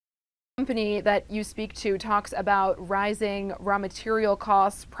Company that you speak to talks about rising raw material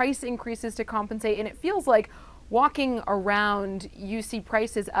costs, price increases to compensate, and it feels like walking around, you see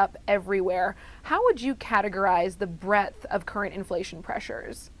prices up everywhere. How would you categorize the breadth of current inflation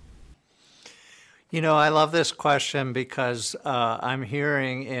pressures? I love this question because I'm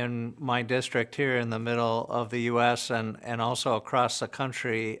hearing in my district here in the middle of the U.S. and also across the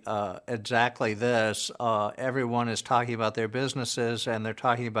country exactly this. Everyone is talking about their businesses, and they're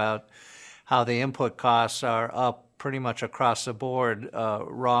talking about how the input costs are up pretty much across the board.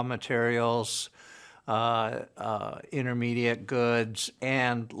 Raw materials, intermediate goods,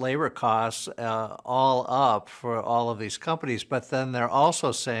 and labor costs all up for all of these companies. But then they're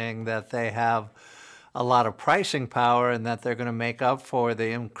also saying that they have a lot of pricing power and that they're going to make up for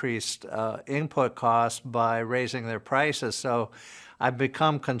the increased input costs by raising their prices. So I've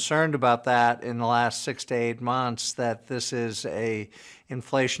become concerned about that in the last 6 to 8 months, that this is a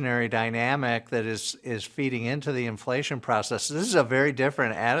inflationary dynamic that is feeding into the inflation process. This is a very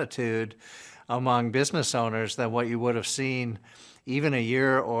different attitude among business owners than what you would have seen even a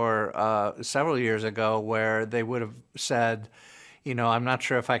year or several years ago, where they would have said, I'm not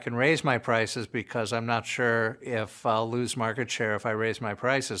sure if I can raise my prices because I'm not sure if I'll lose market share if I raise my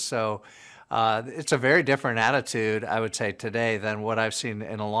prices. So it's a very different attitude, I would say, today than what I've seen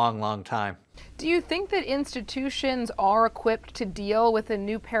in a long, long time. Do you think that institutions are equipped to deal with a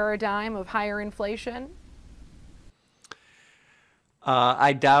new paradigm of higher inflation?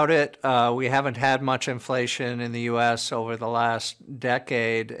 I doubt it. We haven't had much inflation in the U.S. over the last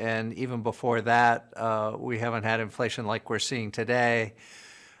decade, and even before that, we haven't had inflation like we're seeing today.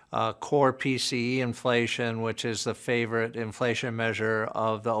 Core PCE inflation, which is the favorite inflation measure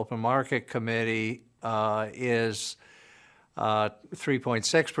of the Open Market Committee, is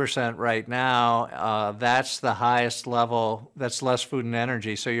 3.6% right now. That's the highest level. That's less food and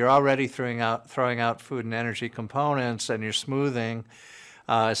energy. So you're already throwing out food and energy components, and you're smoothing.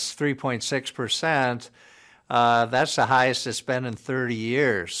 It's 3.6%. That's the highest it's been in 30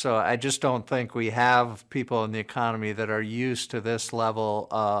 years. So I just don't think we have people in the economy that are used to this level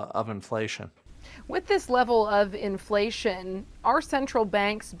of inflation. With this level of inflation, are central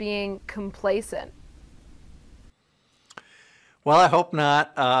banks being complacent? Well, I hope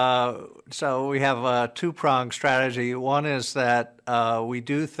not. So we have a two-pronged strategy. One is that we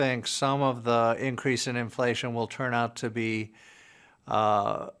do think some of the increase in inflation will turn out to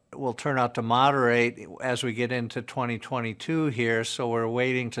moderate as we get into 2022 here. So we're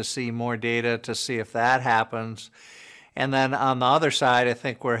waiting to see more data to see if that happens. And then on the other side, I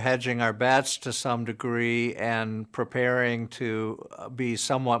think we're hedging our bets to some degree and preparing to be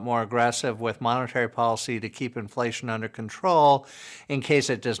somewhat more aggressive with monetary policy to keep inflation under control in case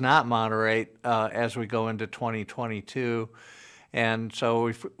it does not moderate as we go into 2022. And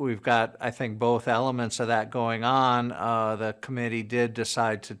so we've got, I think, both elements of that going on. The committee did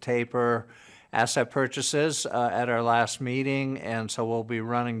decide to taper asset purchases at our last meeting, and so we'll be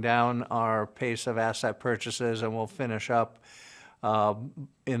running down our pace of asset purchases, and we'll finish up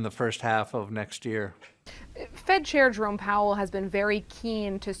in the first half of next year. Fed Chair Jerome Powell has been very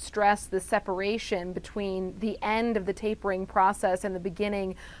keen to stress the separation between the end of the tapering process and the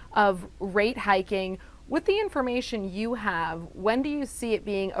beginning of rate hiking. With the information you have, when do you see it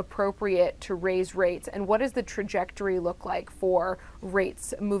being appropriate to raise rates, and what does the trajectory look like for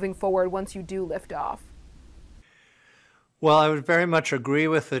rates moving forward once you do lift off? Well, I would very much agree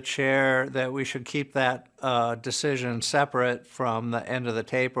with the chair that we should keep that decision separate from the end of the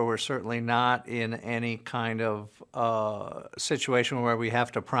taper. We're certainly not in any kind of situation where we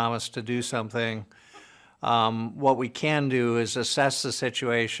have to promise to do something. What we can do is assess the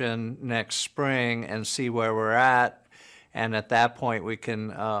situation next spring and see where we're at, and at that point we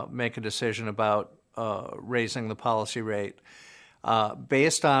can make a decision about raising the policy rate.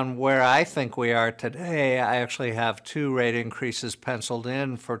 Based on where I think we are today, I actually have 2 rate increases penciled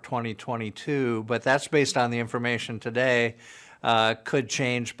in for 2022, but that's based on the information today. Could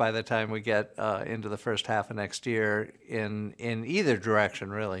change by the time we get into the first half of next year in either direction,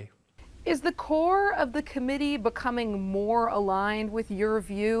 really. Is the core of the committee becoming more aligned with your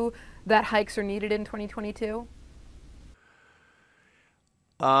view that hikes are needed in 2022?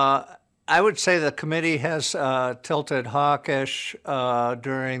 I would say the committee has tilted hawkish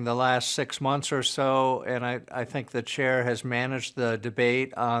during the last 6 months or so, and I think the chair has managed the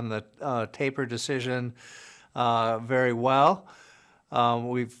debate on the taper decision very well.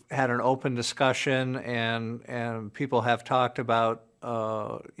 We've had an open discussion, and people have talked about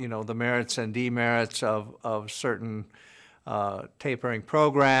the merits and demerits of certain tapering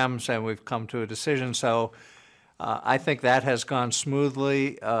programs, and we've come to a decision. So I think that has gone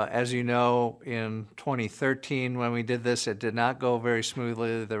smoothly. As you know, in 2013, when we did this, it did not go very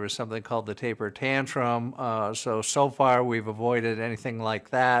smoothly. There was something called the taper tantrum. So far, we've avoided anything like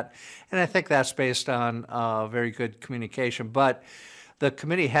that. And I think that's based on very good communication. But the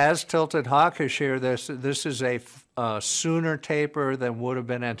committee has tilted hawkish here. This is a sooner taper than would have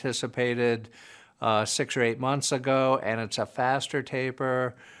been anticipated 6 or 8 months ago, and it's a faster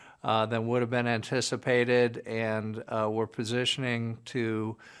taper than would have been anticipated, and we're positioning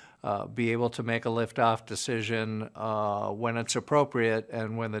to be able to make a liftoff decision when it's appropriate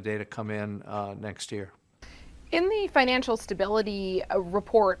and when the data come in next year. In the financial stability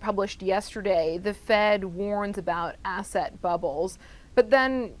report published yesterday, the Fed warns about asset bubbles. But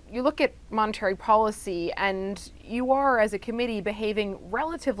then you look at monetary policy, and you are, as a committee, behaving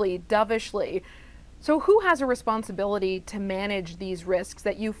relatively dovishly. So who has a responsibility to manage these risks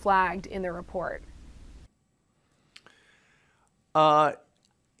that you flagged in the report?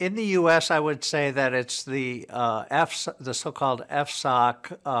 In the U.S., I would say that it's the so-called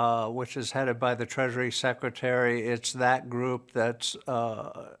FSOC, which is headed by the Treasury Secretary. It's that group that's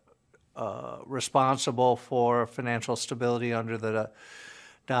responsible for financial stability under the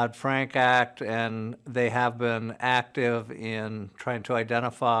Dodd-Frank Act, and they have been active in trying to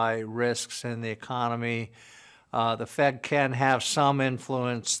identify risks in the economy. The Fed can have some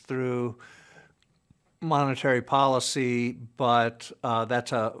influence through monetary policy, but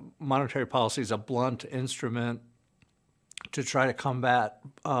monetary policy is a blunt instrument to try to combat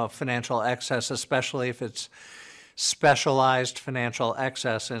financial excess, especially if it's specialized financial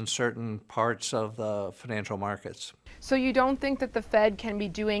excess in certain parts of the financial markets. So you don't think that the Fed can be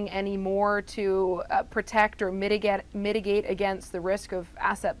doing any more to protect or mitigate against the risk of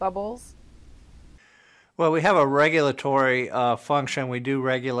asset bubbles? Well, we have a regulatory function. We do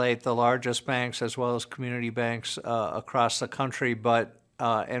regulate the largest banks as well as community banks across the country, but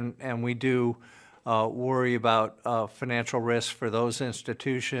and we do worry about financial risk for those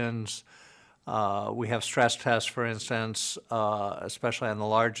institutions. We have stress tests, for instance, especially on the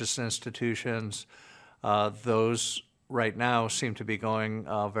largest institutions. Those right now seem to be going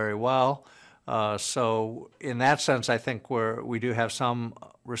very well. So in that sense, I think we do have some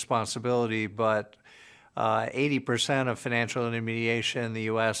responsibility, but 80% of financial intermediation in the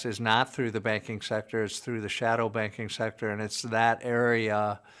U.S. is not through the banking sector, it's through the shadow banking sector, and it's that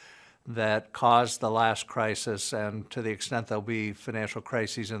area that caused the last crisis, and to the extent there'll be financial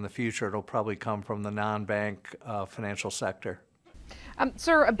crises in the future, it'll probably come from the non-bank financial sector.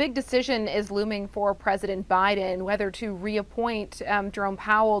 Sir, a big decision is looming for President Biden, whether to reappoint Jerome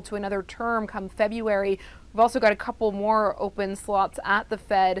Powell to another term come February. We've also got a couple more open slots at the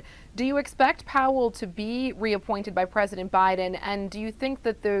Fed. Do you expect Powell to be reappointed by President Biden? And do you think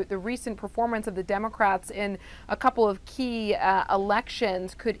that the recent performance of the Democrats in a couple of key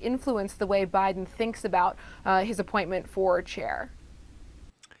elections could influence the way Biden thinks about his appointment for chair?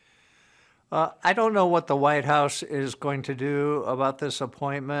 I don't know what the White House is going to do about this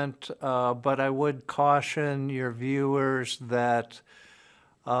appointment, but I would caution your viewers that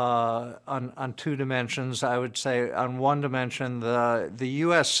on two dimensions. I would say on one dimension, the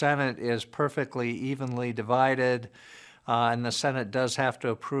U.S. Senate is perfectly evenly divided, and the Senate does have to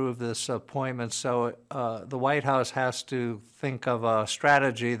approve this appointment. So the White House has to think of a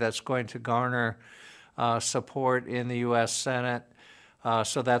strategy that's going to garner support in the U.S. Senate.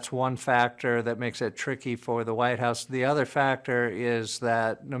 So that's one factor that makes it tricky for the White House. The other factor is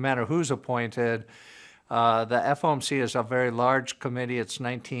that no matter who's appointed, the FOMC is a very large committee. It's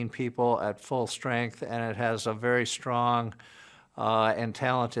 19 people at full strength, and it has a very strong and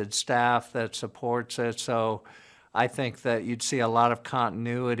talented staff that supports it. So I think that you'd see a lot of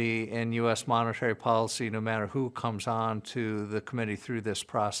continuity in U.S. monetary policy no matter who comes on to the committee through this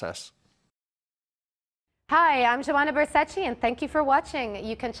process. Hi, I'm Julianna and thank you for watching.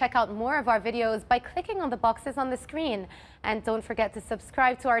 You can check out more of our videos by clicking on the boxes on the screen. And don't forget to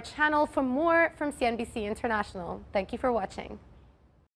subscribe to our channel for more from CNBC International. Thank you for watching.